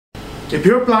If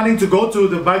you're planning to go to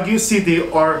the Baguio City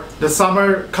or the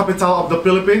summer capital of the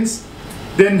Philippines,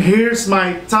 then here's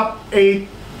my top 8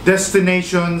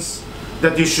 destinations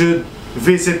that you should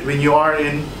visit when you are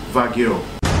in Baguio.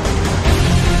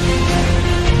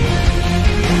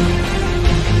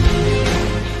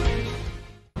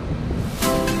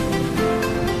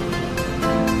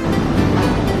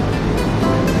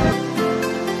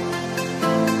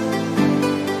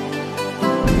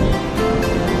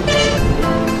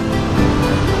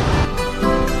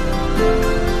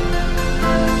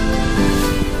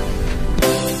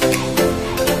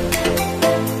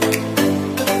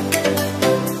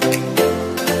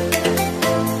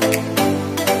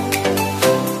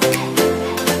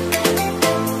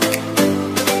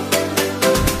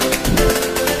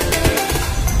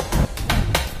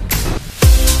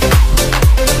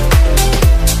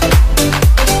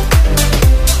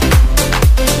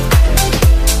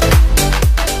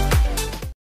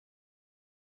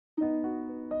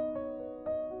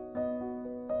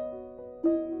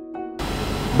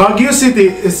 Baguio City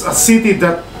is a city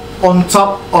that on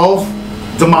top of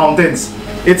the mountains.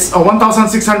 It's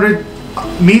 1,600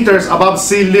 meters above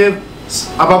sea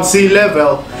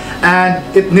level,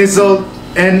 and it nestled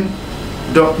in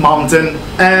the mountain,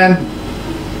 and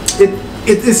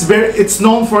it's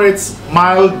known for its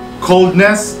mild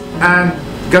coldness and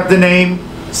got the name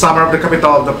Summer of the Capital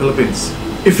of the Philippines.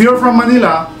 If you're from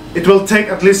Manila, it will take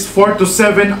at least 4 to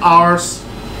 7 hours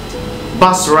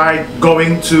bus ride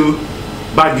going to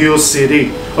Baguio City.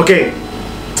 Okay,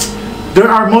 there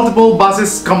are multiple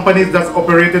buses companies that's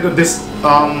operated in this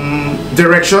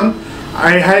direction.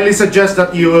 I highly suggest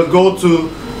that you will go to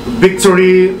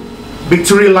Victory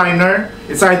Liner.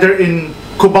 It's either in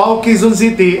Cubao, Quezon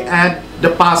City and the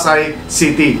Pasay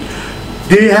City.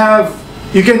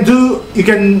 You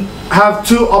can have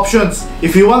two options.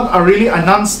 If you want a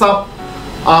non-stop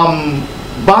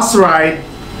bus ride,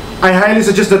 I highly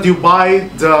suggest that you buy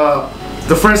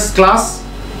the first class.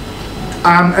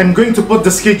 I'm going to put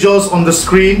the schedules on the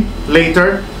screen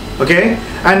later, okay?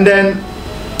 And then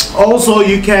also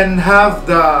you can have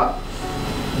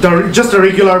just the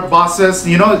regular buses,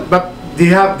 you know, but they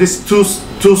have these two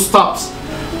stops.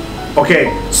 Okay,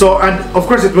 so, and of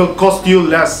course it will cost you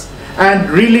less. And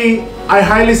really, I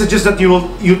highly suggest that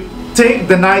you take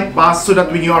the night bus, so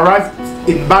that when you arrive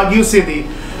in Baguio City,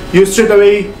 you straight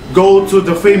away go to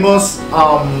the famous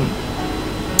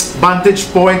vantage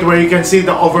point where you can see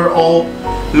the overall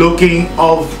looking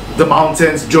of the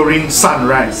mountains during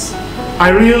sunrise. I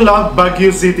really love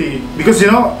Baguio City because, you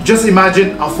know, just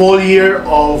imagine a full year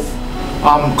of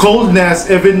coldness,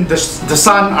 even the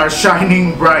sun are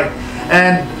shining bright.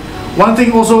 And one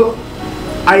thing also,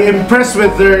 I am impressed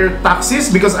with their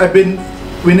taxis, because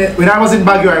when I was in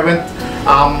Baguio, I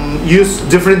went use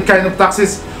different kind of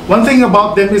taxis. One thing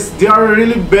about them is they are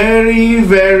really very,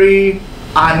 very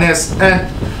honest, and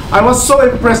I was so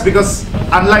impressed because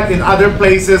unlike in other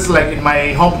places, like in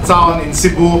my hometown in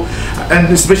Cebu,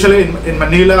 and especially in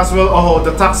Manila as well,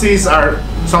 the taxis are,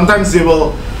 sometimes they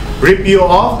will rip you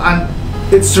off,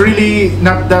 and it's really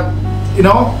not that, you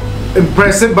know,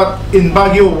 impressive. But in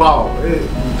Baguio, wow,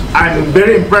 I'm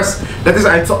very impressed. That is,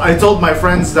 I told my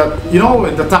friends that, you know,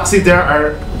 the taxi there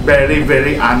are very,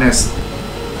 very honest.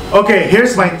 Okay,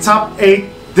 here's my top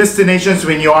 8 destinations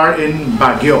when you are in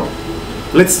Baguio.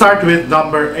 Let's start with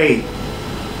number 8,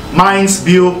 Mines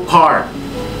View Park.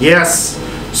 Yes,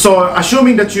 so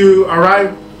assuming that you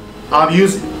arrive,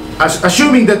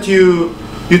 assuming that you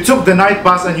took the night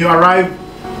bus and you arrive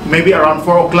maybe around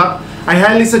 4 o'clock, I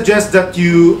highly suggest that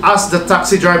you ask the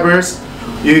taxi drivers.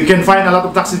 You can find a lot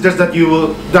of taxi drivers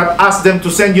that ask them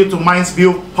to send you to Mines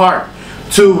View Park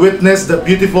to witness the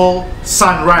beautiful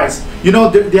sunrise. You know,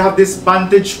 they have this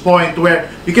vantage point where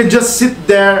you can just sit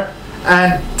there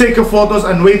and take a photos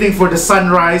and waiting for the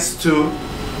sunrise to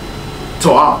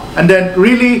up. And then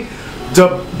really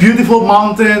the beautiful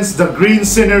mountains, the green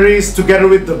sceneries together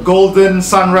with the golden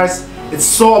sunrise, it's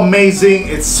so amazing,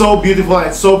 it's so beautiful,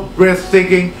 it's so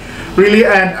breathtaking, really.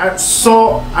 And I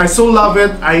so love it.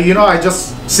 I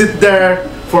just sit there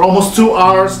for almost 2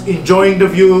 hours enjoying the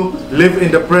view, live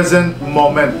in the present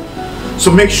moment.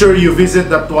 So make sure you visit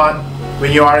that one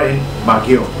when you are in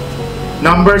Baguio.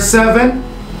 Number 7,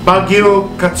 Baguio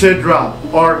Cathedral,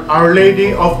 or Our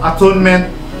Lady of Atonement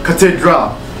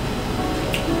Cathedral.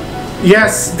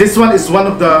 Yes, this one is one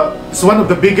of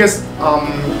the biggest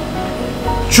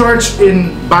church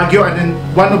in Baguio, and in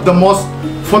one of the most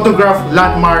photographed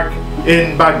landmark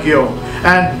in Baguio.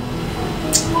 And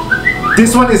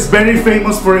this one is very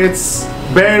famous for its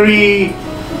very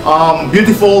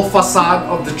beautiful facade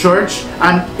of the church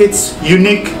and its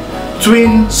unique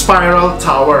twin spiral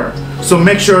tower. So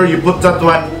make sure you put that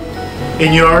one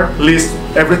in your list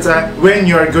every time when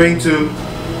you are going to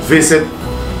visit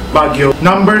Baguio.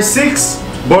 Number 6,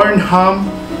 Burnham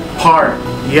Park.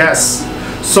 Yes.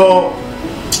 So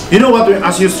you know what,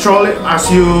 as you stroll it, as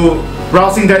you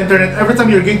browsing the internet, every time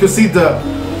you're going to see the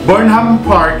Burnham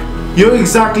Park, you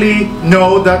exactly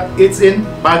know that it's in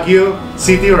Baguio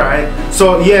City, right?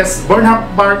 So yes,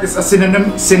 Burnham Park is a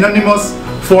synonymous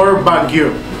for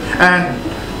Baguio, and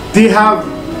they have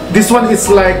this one. It's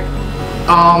like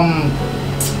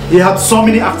you have so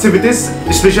many activities,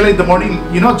 especially in the morning.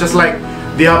 You know, just like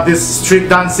they have this street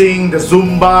dancing, the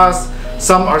Zumbas.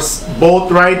 Some are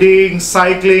boat riding,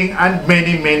 cycling, and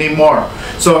many more.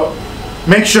 So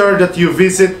make sure that you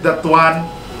visit that one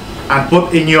and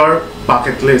put in your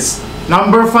bucket list.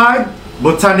 Number 5,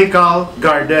 Botanical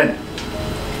Garden.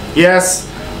 Yes,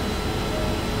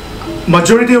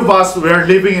 majority of us, we are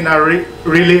living in a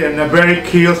really in a very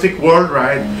chaotic world,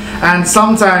 right? And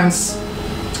sometimes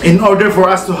in order for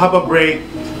us to have a break,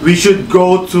 we should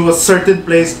go to a certain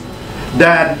place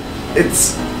that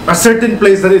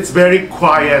it's very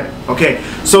quiet. Okay,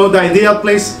 so the ideal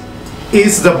place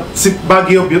is the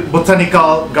Baguio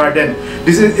Botanical Garden.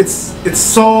 It's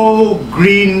so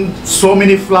green, so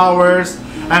many flowers,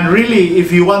 and really,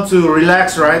 if you want to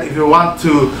relax, right? If you want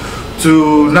to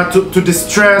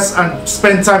distress and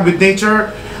spend time with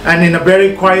nature and in a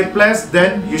very quiet place,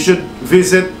 then you should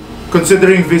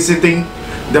considering visiting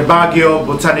the Baguio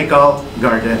Botanical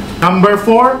Garden. Number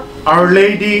 4, Our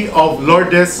Lady of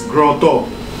Lourdes Grotto.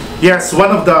 Yes,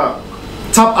 one of the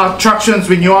top attractions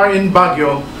when you are in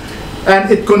Baguio,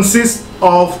 and it consists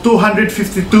of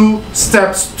 252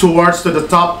 steps towards to the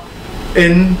top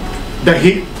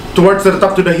towards the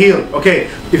top to the hill. Okay,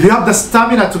 if you have the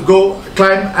stamina to go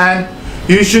climb, and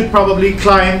you should probably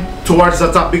climb towards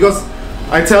the top, because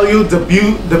I tell you, the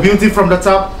beauty from the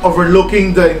top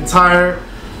overlooking the entire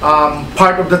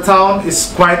part of the town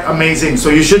is quite amazing. So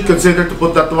you should consider to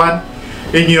put that one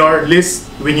in your list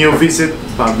when you visit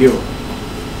Baguio.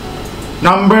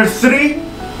 Number 3,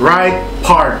 Ride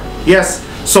Park. Yes,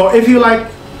 so if you like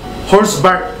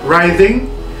horseback riding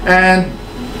and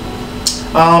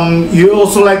you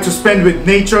also like to spend with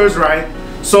natures, right?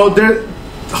 So the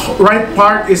Ride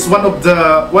Park is one of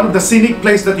the scenic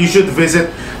place that you should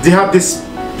visit. They have this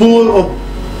pool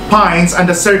of pines and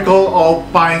the circle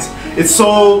of pines. It's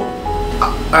so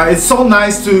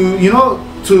nice to, you know,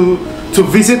 to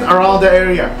visit around the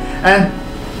area, and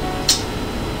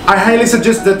I highly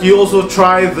suggest that you also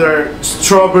try their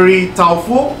strawberry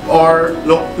tofu, or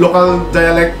local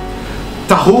dialect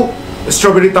tahu,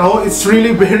 strawberry tahu. It's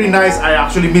really very nice. I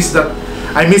actually miss that.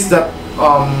 I miss that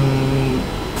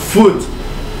food.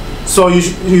 So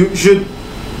you should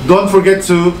don't forget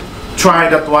to try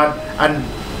that one and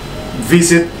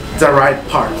visit the right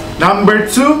part. Number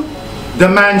 2, the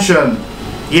mansion.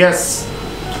 Yes,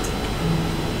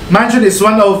 mansion is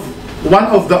one of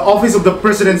the office of the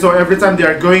president. So every time they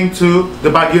are going to the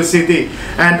Baguio City,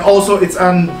 and also it's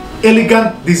an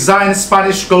elegant design,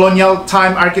 Spanish colonial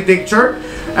time architecture,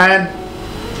 and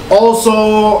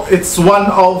also it's one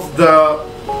of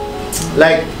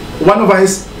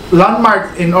his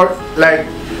landmark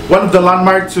one of the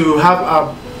landmark to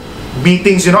have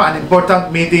meetings, you know, and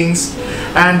important meetings.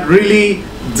 And really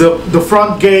the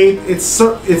front gate,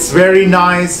 it's very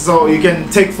nice, so you can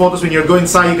take photos when you're going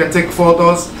inside. You can take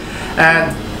photos,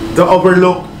 and the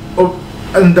overlook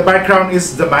and the background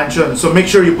is the mansion. So make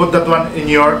sure you put that one in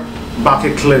your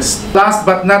bucket list. Last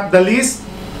but not the least,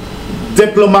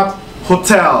 Diplomat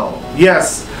Hotel.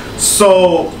 Yes,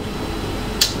 so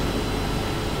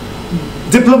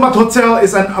Diplomat Hotel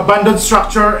is an abandoned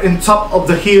structure in top of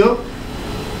the hill,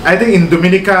 I think in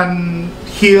Dominican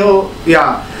Hill,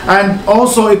 yeah. And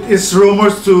also it is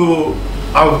rumors to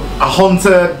a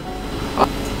haunted.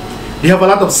 They have a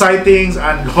lot of sightings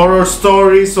and horror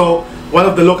stories. So one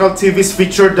of the local TVs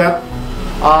featured that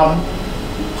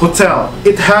hotel.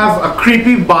 It have a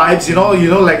creepy vibes, you know,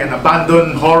 like an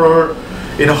abandoned horror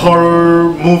in a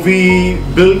horror movie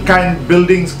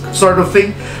buildings sort of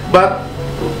thing. But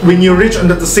when you reach on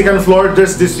the second floor,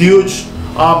 there's this huge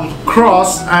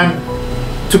cross, and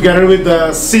together with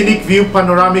the scenic view,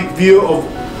 panoramic view of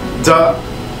the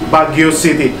Baguio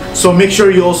City. So make sure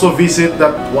you also visit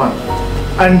that one.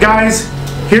 And guys,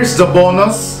 here's the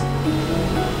bonus: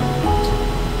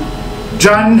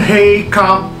 John Hay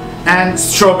Camp and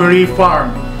Strawberry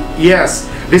Farm. Yes,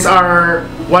 these are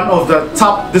one of the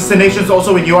top destinations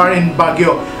also when you are in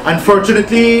Baguio.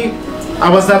 Unfortunately, I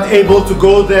was not able to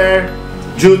go there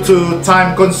due to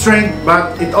time constraint,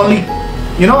 but it only,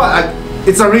 you know,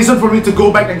 it's a reason for me to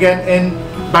go back again in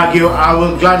Baguio. I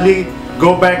will gladly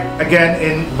go back again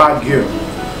in Baguio.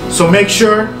 So make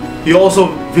sure you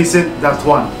also visit that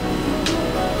one.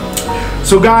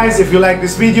 So guys, if you like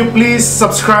this video, please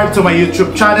subscribe to my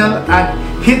YouTube channel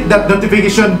and hit that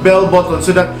notification bell button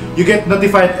so that you get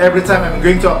notified every time I'm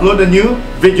going to upload a new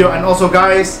video. And also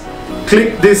guys,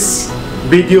 click this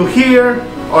video here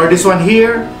or this one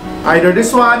here, either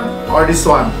this one or this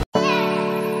one.